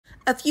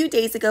A few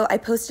days ago, I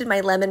posted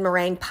my lemon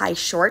meringue pie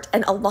short,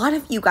 and a lot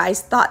of you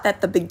guys thought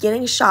that the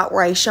beginning shot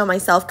where I show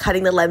myself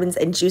cutting the lemons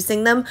and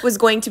juicing them was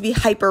going to be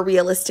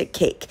hyper-realistic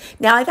cake.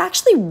 Now, I've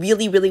actually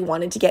really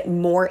wanted to get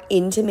more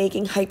into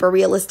making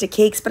hyper-realistic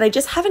cakes, but I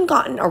just haven't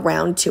gotten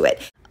around to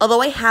it.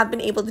 Although I have been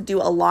able to do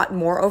a lot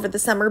more over the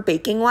summer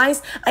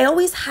baking-wise, I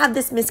always had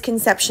this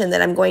misconception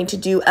that I'm going to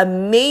do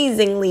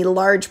amazingly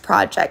large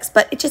projects,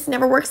 but it just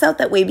never works out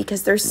that way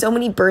because there's so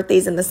many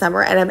birthdays in the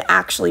summer and I'm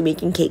actually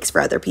making cakes for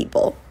other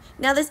people.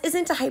 Now, this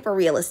isn't a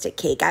hyper-realistic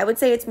cake. I would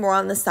say it's more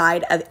on the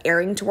side of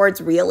erring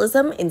towards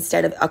realism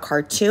instead of a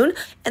cartoon.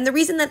 And the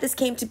reason that this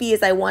came to be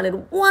is I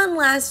wanted one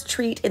last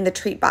treat in the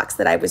treat box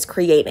that I was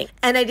creating.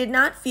 And I did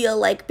not feel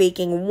like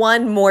baking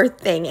one more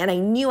thing. And I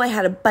knew I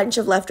had a bunch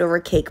of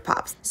leftover cake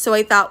pops. So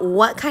I thought,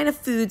 what kind of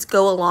foods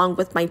go along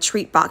with my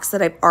treat box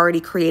that I've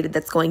already created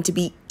that's going to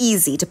be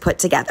easy to put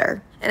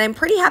together? And I'm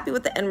pretty happy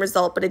with the end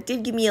result, but it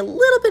did give me a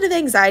little bit of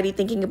anxiety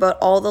thinking about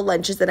all the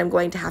lunches that I'm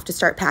going to have to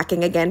start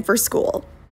packing again for school.